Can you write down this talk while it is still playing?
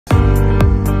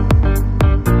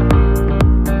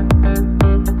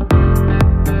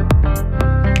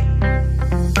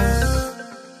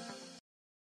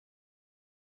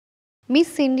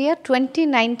Miss India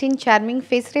 2019 charming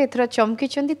face रे एथर चमकी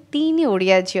तीन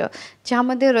ओडिया झील जहाँ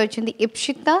मध्य रही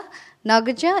इप्सिता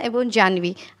नगजा एवं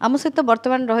जानवी आम सहित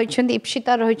बर्तमान रही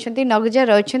इप्सिता रही नगजा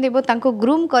रही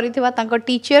ग्रूम कर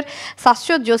टीचर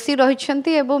शाश्वत जोशी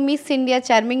रही miss India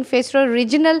charming face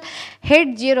regional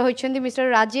head जी रही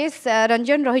मिस्टर राजेश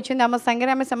रंजन रही आम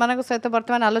सांगे आम सहित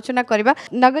बर्तमान आलोचना करवा।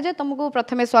 नगजा तुमको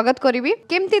प्रथमे स्वागत करी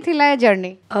केमती थिला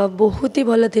जर्नी? बहुत ही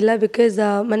भल थिला बिकॉज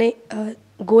माने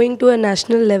going to a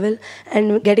national level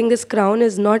and getting this crown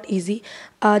is not easy.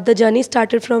 The journey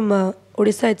started from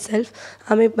Odisha itself.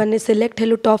 आमे माने select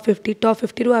हेलु top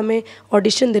 50 रु आमे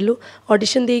audition देलु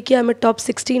audition दे कि आमे top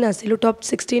 16 आसिलु top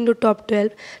 16 रु top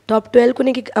 12 को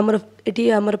ने कि हमर एटी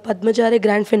हमर पद्मजारे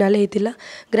ग्रैंड फिनाले हेतिला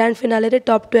ग्रैंड फिनाले रे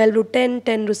top 12 रु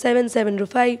 10 रु 7 रु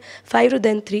 5 रु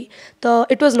then 3 तो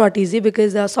it was not easy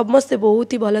because समस्ते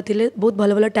बहुत ही भलो थिले बहुत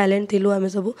भलो टैलेंट थिलु आमे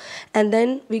सब and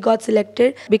then we got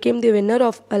selected became the winner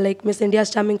of like Miss India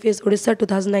Charming Face Odisha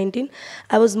 2019.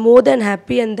 I was more than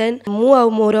happy and then मु आ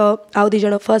मोर आउ दी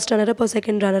जण फर्स्ट रनर अप और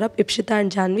second runner up Ipsita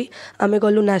and Janvi आमे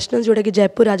गलु नेशनल जोटा कि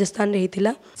जयपुर राजस्थान रे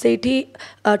हिथिला सेठी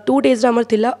 2 डेज हमर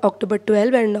थिला अक्टोबर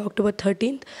 12 एंड अक्टोबर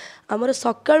 13 आमर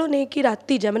सकाळु नै कि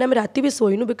राती जा माने हम राती भी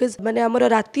सोइनु बिकॉज माने आमर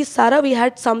राती सारा वी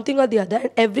हैड समथिंग और the other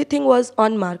and everything was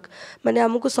on mark माने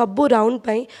हमको सब राउंड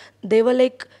पई दे वर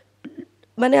लाइक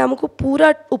माने हमको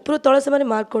पूरा ऊपर तल से माने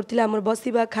मार्क करथिले हमर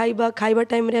बसिबा खाइबा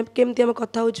टाइम रे केमती हम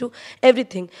कथा होछु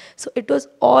everything so it was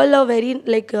all a very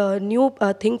like new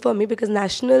thing for me because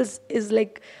nationals is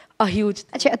like a huge.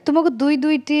 अच्छा तुमको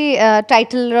दुईटी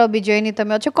टाइटल रो विजयनी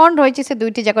तमे अच्छा कोन रहिछि से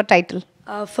दुईटी जाक टाइटल?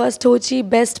 फर्स्ट होची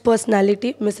best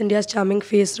personality miss India charming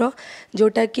face रो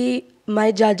जोटा कि my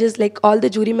judges like all the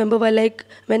jury member were like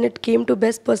when it came to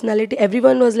best personality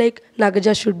everyone was like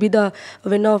Nagaja should be the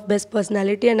winner of best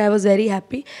personality and I was very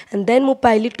happy and then mu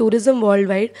paili tourism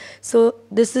worldwide so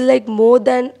this is like more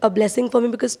than a blessing for me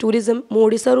because tourism mu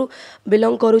Odisha ru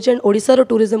belong करूछ and Odisha row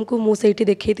tourism को मु सेठी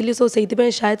देखैतिली so सेठी पे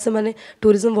शायद से माने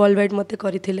tourism worldwide मते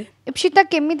करिथिले। इप्सिता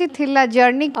केमिति थिला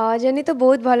journey? Journey तो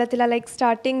बहुत भला थिला लाइक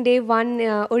स्टार्टिंग डे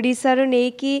 1 ओडिशा रो नै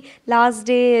कि लास्ट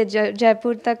डे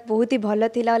जयपुर तक बहुत ही भला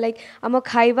थिला लाइक आम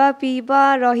खाइबा पीबा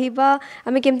रहिबा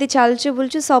आम केमती चलचु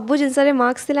बुलचु सब जिनस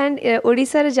मार्क्स थिला एंड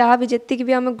ओडिशा रे जहाँ भी जेतिक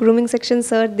भी आम ग्रूमिंग सेक्शन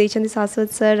सर देछंती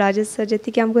शाश्वत सर राजेश सर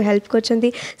जेतिक हमको हेल्प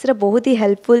करछंती सेरा बहुत ही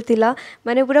हेल्पफुल थिला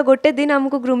माने पूरा गोटे दिन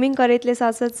हमको ग्रूमिंग करैतले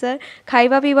शाश्वत सर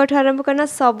खाइबा पीबा ठु आरंभ करना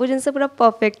सब जिनस पूरा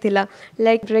परफेक्ट थिला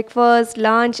like breakfast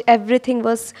lunch everything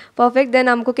was perfect then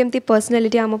हमको केमती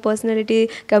personality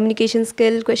communication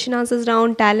skill question answers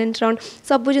round talent round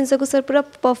सब जिनस को सर पूरा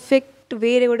परफेक्ट वे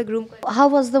रे गोटे groom. How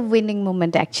was the winning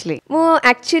moment actually? मो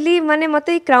एक्चुअली माने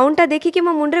मते क्राउन टा देखि कि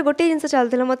मो मुंडरे गोटे जिंस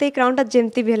चलथला मते क्राउन टा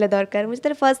जेमती भी हेले दरकार मुझे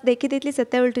तरे फर्स्ट देखि देतली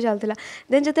सेते बेलटू चलथला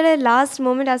देन जतरे लास्ट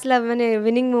मोमेंट आसला माने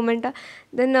winning moment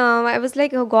then I was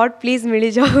like God please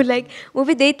मिली जाओ लाइक मु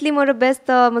भी देतली मोर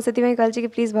बेस्ट मो सेति में कहल कि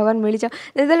प्लीज भगवान मिली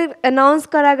जाओ देन अनाउंस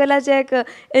करा गेला जे एक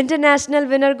international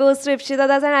winner goes to Ipsita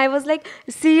Das and I was like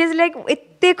serious like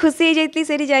एते खुशी हो जाइतली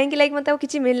सेरी जाइंकी लाइक मतलब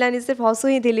किछि मिललानी सिर्फ हसु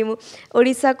ही थिली मु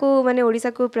ओडिसा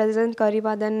को प्रेजेंट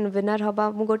करबा देन विनर हबा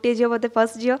मु गोटे जियो बते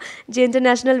first Jio J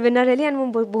international winner heli and मु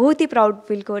बहुत ही प्राउड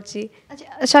फील करछि।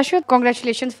 अच्छा शाश्वत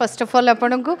कांग्रेचुलेशंस फर्स्ट ऑफ ऑल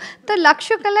आपन को तो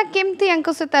लक्ष्य कला केमती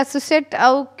अंको से एसोसिएट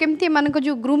आ केमती मान को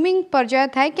जो ग्रूमिंग पर्याय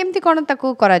थाए केमती कोन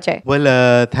ताको करा जाय? वेल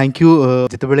थैंक यू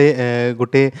जेतेबेले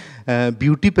गोटे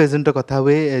ब्यूटी पेजेंट कथा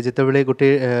हुए जेतेबेले गोटे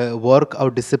वर्क आउ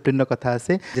डिसिप्लिन रो कथा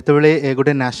आसे जेतेबेले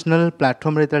गोटे नेशनल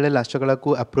प्लेटफॉर्म रे जेतेबेले लास्ट कला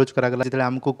को अप्रोच करा गला जेतेबेले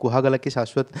हमको कुहा गला कि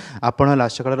शाश्वत आपन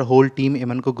लास्ट कला रो होल टीम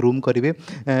एमन को ग्रूम करिवे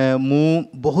मु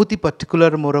बहुत ही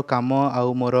पर्टिकुलर मोर काम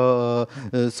आउ मोर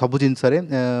सब जिनस रे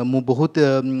मु बहुत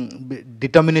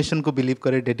डिटर्मिनेशन को बिलीव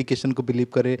करे डेडिकेशन को बिलीव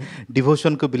करे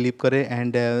डिवोशन को बिलीव करे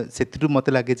एंड सेथरु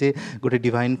मते लागे जे गोटे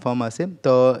डिवाइन फॉर्म आसे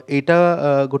तो एटा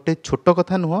गोटे छोट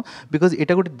कथा नुह बिकॉज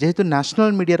एटा गोटे जेहेतु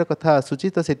नेशनल मीडिया रो कथा आसुची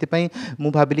तो सेति पई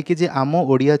मु भाबिली कि जे आम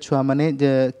ओडिया छुआ माने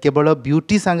केवल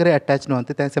ब्यूटी संगे अटैच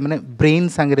नहते ता से माने ब्रेन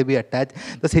संगे भी अटैच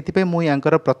तो सेति पई मु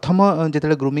यांकर प्रथम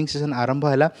जेतले ग्रूमिंग सेशन आरंभ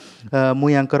हैला मु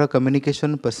यांकर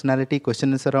communication personality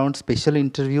question answer round special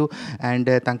interview and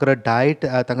तांकर डाइट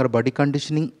तांकर बॉडी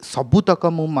कंडीशनिंग सबु तक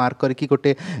मु मार्क करके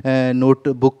गोटे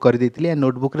नोटबुक कर देतिली एंड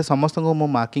नोटबुक रे समस्त को मु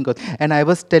मार्किंग कर and I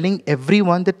was telling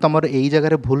everyone that तमर एई जगह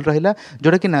रे भूल रहिला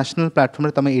जोटा कि नेशनल प्लेटफॉर्म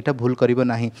रे तमे एटा भूल करिवो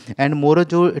नाही एंड मोर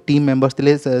जो टीम मेंबर्स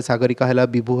थिले सागरिका हैला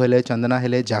बिभु हैले चंदना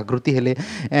हैले जागृति हैले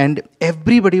and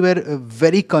everybody were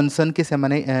very concern कि से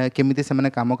माने केमिति से माने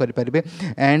काम करि परिबे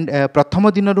एंड प्रथम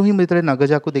दिन रु ही मित्र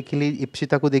नगजा को देखिली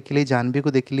इप्सिता को देखिली जानवी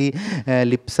को देखिली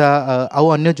लिप्सा आउ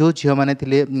अन्य जो झियो माने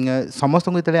थिले समस्त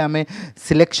को तले आमे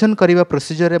सिलेक्शन करिवा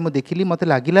प्रोसीजर रे मो देखिली मते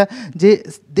लागिला जे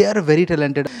दे आर वेरी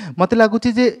टैलेंटेड मते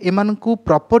लागुची जे एमान को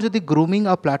प्रॉपर जदि ग्रूमिंग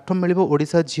आ प्लेटफॉर्म मिलिबो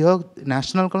ओडिशा झियो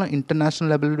नेशनल कौन इंटरनेशनल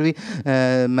लेवल भी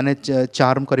माने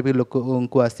चार्म करेंगे लोक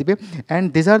को आसबे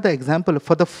and this are the example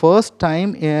for the first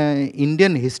time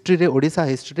Indian history रे ओडिशा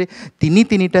हिस्ट्री रे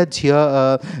तीन झियो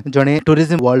जड़े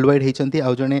टूरिज्म वर्ल्ड वाइड होती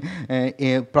आउ जड़े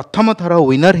प्रथम थर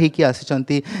विनर होकि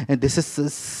आसी this is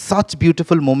such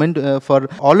beautiful moment for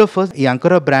all of us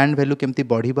यांकर brand value केमती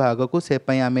बढ़िबा आग को से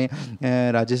पई आमे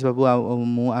राजेश बाबू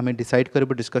आमे डिसाइड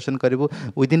करबो डिस्कशन करबो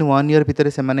विद इन 1 ईयर भितर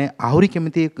से माने आहुरी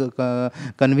केमती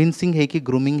कन्विंसिंग है कि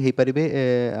ग्रूमिंग हो पारे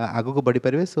आग को बढ़ी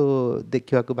पारे सो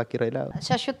देखा बाकी रहा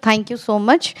शाश्वत थैंक यू सो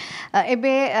मच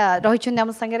एबे रही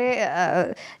आम सागे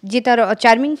जी तार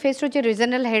चार्मिंग फेस रो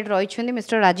रीजनल हेड रही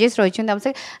मिस्टर राजेश रही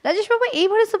राजेश बाबू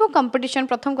ये सब कंपटीशन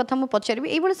प्रथम कथा मुझे पचारि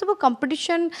ये सब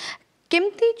कंपटीशन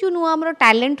केमती जो नुआ आम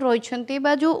टैलेंट रही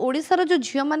जो ओडिशार जो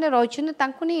झील मैंने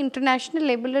रही इंटरनेशनल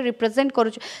लेवल रिप्रेजेंट कर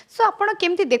सो आपड़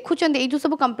केमती देखुं ये जो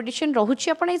सब कंपटीशन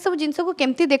रोचे आप सब जिन को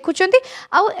केमती देखुं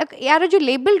यार जो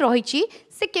लेवल रही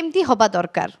से केमती हवा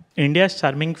दरकार इंडिया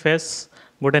चार्मिंग फेस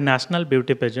गोटे नेशनल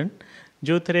ब्यूटी पेजेंट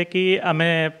जो थे कि आम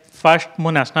फास्ट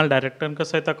मो नेशनल डायरेक्टर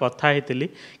सहित कथा होती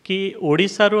कि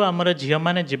ओडिशारू आमर झील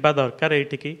मैंने जीवा दरकार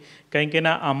ये कहीं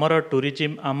आमर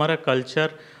टूरिज्म आमर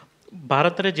कल्चर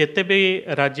भारत रे जेते भी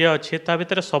राज्य अच्छे ता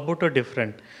भीतर सबुठ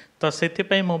डिफरेंट तो से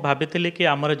भाभी कि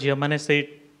आमर झील मैंने से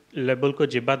लेवल को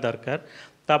जीवा दरकार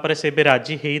तापर से भी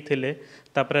राजी होते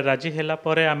तापर राजी होला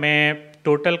परे आमे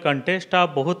टोटल कंटेस्ट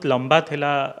बहुत लंबा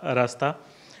थिला रास्ता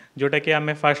जोटा कि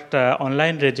आमे fast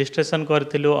online registration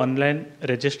करथिलु online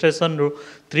registration रु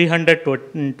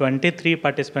 323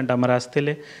 पार्टिसिपेंट आमर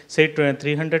आसथिले से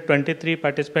 323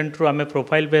 पार्टिसिपेंट रु आमे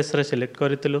प्रोफाइल बेस रे सिलेक्ट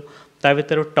करथिलु ता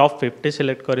भीतर टॉप 50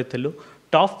 सिलेक्ट करथिलु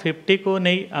टॉप 50 को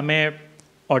नहीं आमे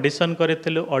ऑडिशन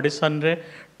करथिलु ऑडिशन रे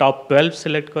टॉप 12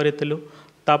 सिलेक्ट करथिलु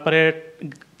तापरे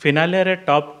फिनाले रे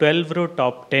टॉप 12 रु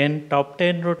टॉप 10 टॉप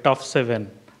 10 रु टॉप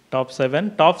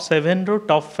 7 रु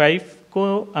टॉप 5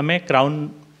 को आमे क्राउन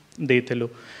देइथिलु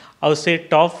आ से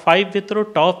टॉप 5 भितर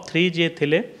टॉप 3 जे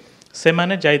थिले से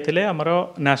माने जाइथिले हमरो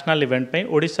नेशनल इवेंट पे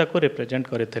ओडिशा को रिप्रेजेंट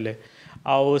करथिले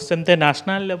आ सेमते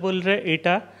नेशनल लेवल रे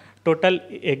एटा टोटल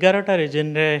 11टा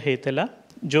रीजन रे हेतिला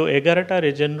जो 11टा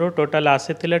रीजन रो टोटल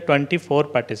आसीथिले 24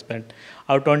 पार्टिसिपेंट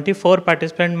आ 24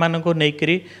 पार्टिसिपेंट मानको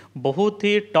नेकरी बहुत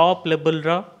ही टॉप लेवल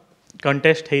रो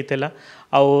कंटेस्ट हेतिला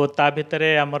आ ता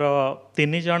भितरे हमरो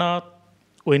 3 जण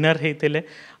विनर हेतिले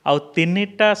आ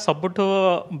तीनटा सबुठ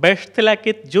बेस्ट थिला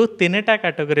कि जो 3टा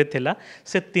कैटेगरी थिला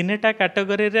से 3टा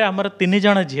कैटेगरी रे हमर 3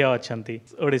 जण झिया अछंती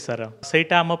ओडिसार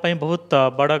सेटा हम पई बहुत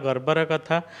बड़ गर्वर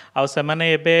कथा आ से माने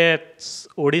एबे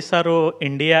ओडिसा रो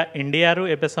इंडिया रो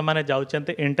एबे से माने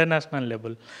जाउचंते इंटरनेशनल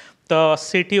लेवल तो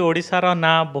सिटी ओडिसा रो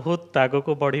ना बहुत आगो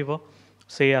को बढ़िबो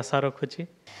से आशा रखुची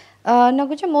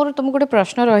नगुच मोर तुम गोटे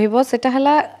प्रश्न रहिबो सेटा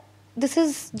हला this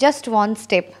is just one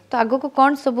step तो आगो को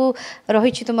कौन सब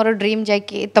रही तुम ड्रीम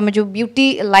जाकि तुम जो ब्यूटी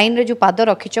लाइन रे जो पाद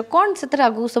रखिच कौन से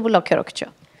आगू सब लक्ष्य रखिच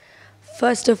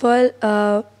फर्स्ट ऑफ ऑल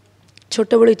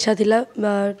छोट बड़ इच्छा थिला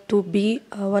to be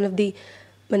one of the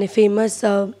माने फेमस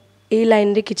ए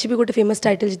लाइन रे किछि भी गोटे फेमस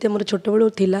टाइटल जिते मोर छोट बड़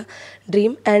थिला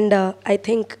dream and I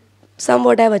think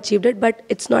somewhat I have achieved it but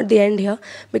it's not the end here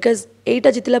because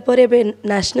एटा जितला परे बे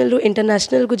नेशनल रु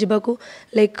इंटरनेशनल को जिबाकू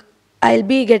like I'll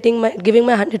be giving my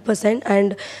 100%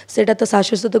 and सेटा तो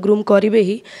शाश्वत तो ग्रूम करिबे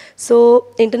ही सो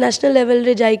इंटरनेशनल लेवल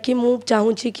रे जाई कि मु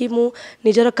चाहूची कि मु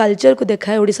निजर कल्चर को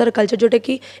देखाए ओडिसा रो कल्चर जोटा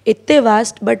कि एते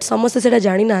वास्ट बट समस्त सेटा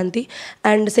जानी नांती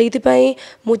एंड सेहिति पई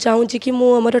मु चाहूची कि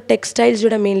मु हमर टेक्सटाइल्स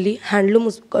जोटा मेनली हैंडलूम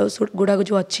गुडा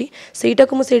जो अच्छी सेटा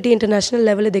को मु सेठी इंटरनेशनल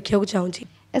लेवल रे देखिया को चाहूची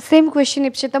सेम क्वेश्चन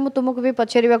इप्सिता मु तुमको भी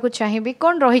पचारिबा को चाहिबी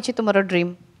कोन रही छि तुमरो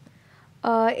ड्रीम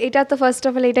एटा तो फर्स्ट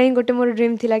ऑफ ऑल एटा ही गोटे मोर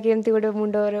ड्रीम थिला कि एमती गोटे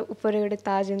मुंडर ऊपर गोटे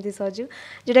ताज एमती सजू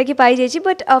जोटा कि पाई जाइए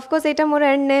but of course Etah more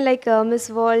and ने लाइक मिस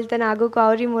वर्ल्ड तेन आगो को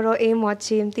आहरी मोर एम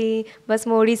अच्छी एमती बस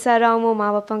मो ओडिशार मो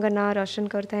माँ बापा ना रोशन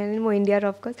करता है मो India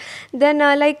of course then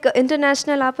like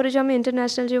international आप जो आम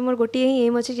इंटरनेशनल जो मोर गोटे ही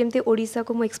एम अच्छी जमी ओडिशा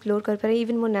को मु एक्सप्लोर कर पारे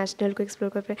इवन मो नेशनल को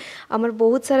एक्सप्लोर कर पारे आमर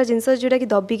बहुत सारा जिनस जोटा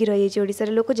कि दबिकी रही है ओडिशा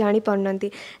रे लोक जानी पारना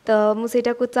तो मुझे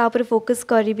को फोकस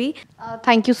करी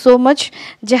थैंक यू सो मच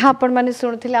जहाँ आपण मैंने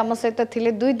शुणुले आम सहित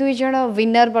थे दुई जन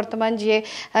विनर बर्तमान जी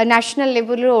नेशनल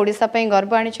लेवल ओडिशा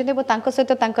गर्व आनी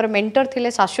सहित मेंटर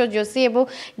थे शाश्वत जोशी और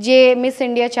जी miss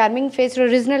India charming face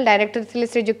regional director थे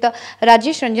श्रीजुक्त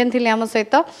राजेश रंजन थे आम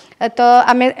सहित तो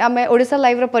आम ओडिशा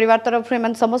लाइव परिवार तरफ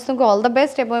समस्त को ऑल द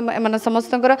बेस्ट और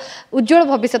समस्त उज्जवल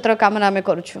भविष्य कामना आम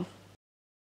करूँ।